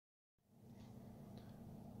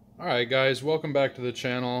Alright guys, welcome back to the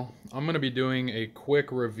channel. I'm going to be doing a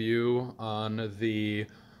quick review on the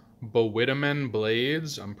Bawidamann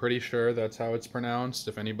blades. I'm pretty sure that's how it's pronounced.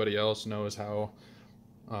 If anybody else knows how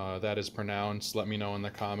that is pronounced, let me know in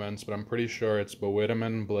the comments. But I'm pretty sure it's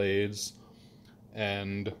Bawidamann blades.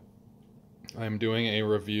 And I'm doing a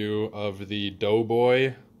review of the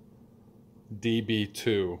Doughboy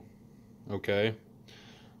DB-2. Okay?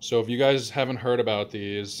 So if you guys haven't heard about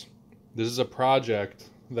these, this is a project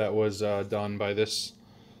that was done by this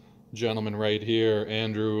gentleman right here,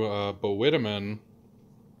 Andrew Bawidamann,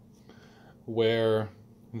 where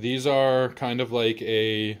these are kind of like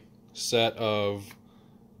a set of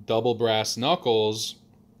double brass knuckles,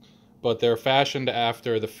 but they're fashioned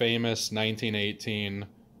after the famous 1918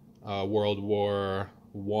 World War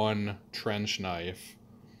I trench knife.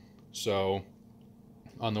 So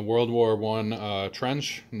on the World War I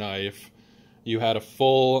trench knife, you had a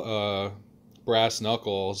full brass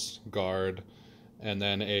knuckles guard and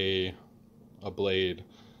then a blade.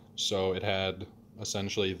 So it had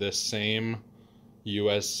essentially this same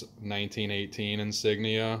U.S. 1918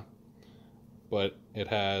 insignia, but it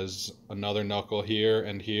has another knuckle here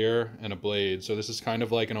and a blade. So this is kind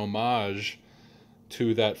of like an homage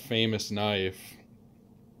to that famous knife.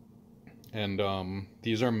 And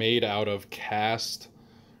these are made out of cast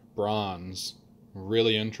bronze.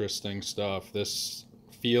 Really interesting stuff. This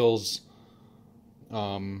feels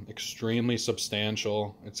extremely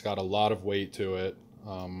substantial. It's got a lot of weight to it.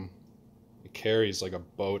 It carries like a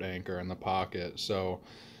boat anchor in the pocket. So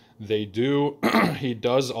they do he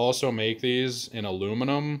does also make these in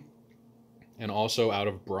aluminum and also out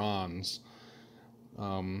of bronze.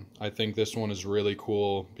 I think this one is really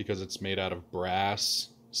cool because it's made out of brass,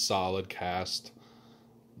 solid cast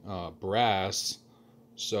brass.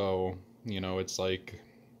 So it's like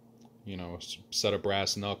a set of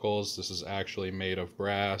brass knuckles. This is actually made of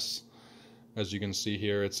brass. As you can see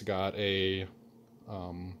here, it's got a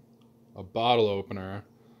bottle opener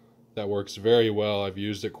that works very well. I've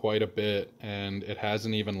used it quite a bit, and it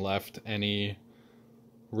hasn't even left any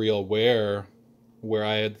real wear, where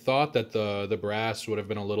I had thought that the brass would have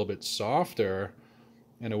been a little bit softer,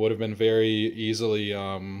 and it would have been very easily,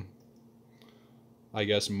 I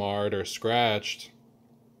guess, marred or scratched.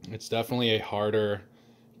 It's definitely a harder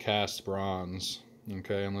cast bronze.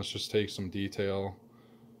 Okay, and let's just take some detail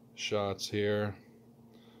shots here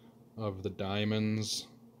of the diamonds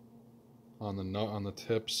on the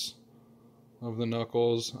tips of the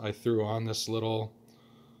knuckles. I threw on this little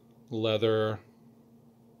leather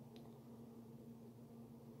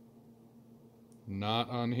knot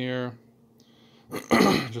on here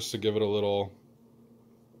just to give it a little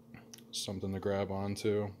something to grab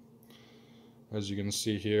onto. As you can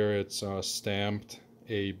see here, it's stamped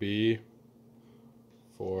AB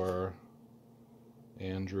for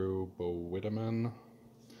Andrew Bawidamann.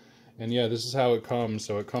 And yeah, this is how it comes.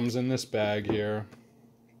 So it comes in this bag here.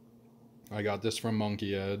 I got this from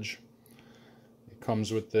Monkey Edge. It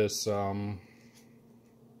comes with this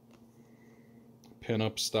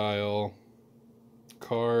pin-up style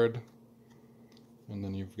card. And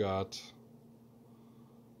then you've got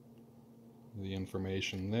the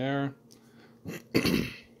information there.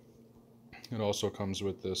 It also comes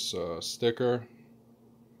with this sticker.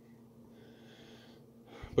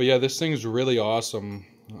 But yeah, this thing's really awesome.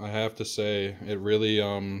 I have to say, it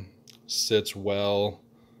really sits well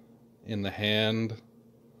in the hand.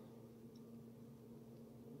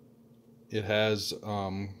 It has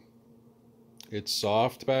it's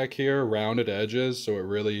soft back here, rounded edges, so it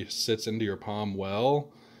really sits into your palm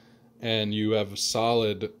well, and you have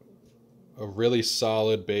a really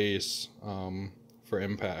solid base for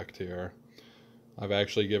impact here. I've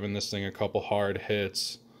actually given this thing a couple hard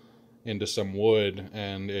hits into some wood,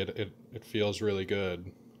 and it feels really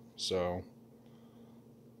good. So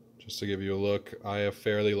just to give you a look, I have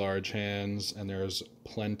fairly large hands, and there's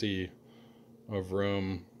plenty of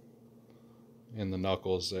room in the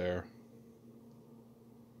knuckles there.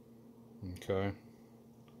 Okay.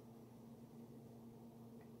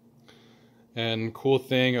 And cool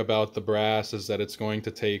thing about the brass is that it's going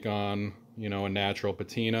to take on, a natural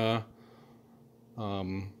patina.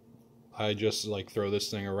 I just throw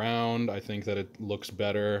this thing around. I think that it looks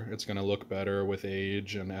better. It's going to look better with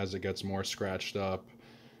age, and as it gets more scratched up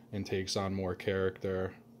and takes on more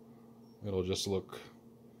character, it'll just look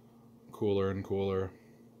cooler and cooler.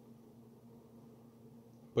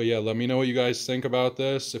 But yeah, let me know what you guys think about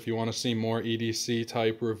this. If you want to see more EDC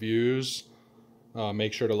type reviews,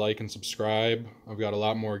 make sure to like and subscribe. I've got a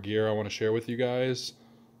lot more gear I want to share with you guys.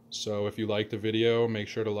 So if you liked the video, make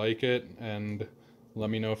sure to like it, and let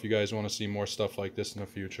me know if you guys want to see more stuff like this in the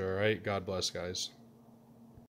future. Alright, God bless, guys.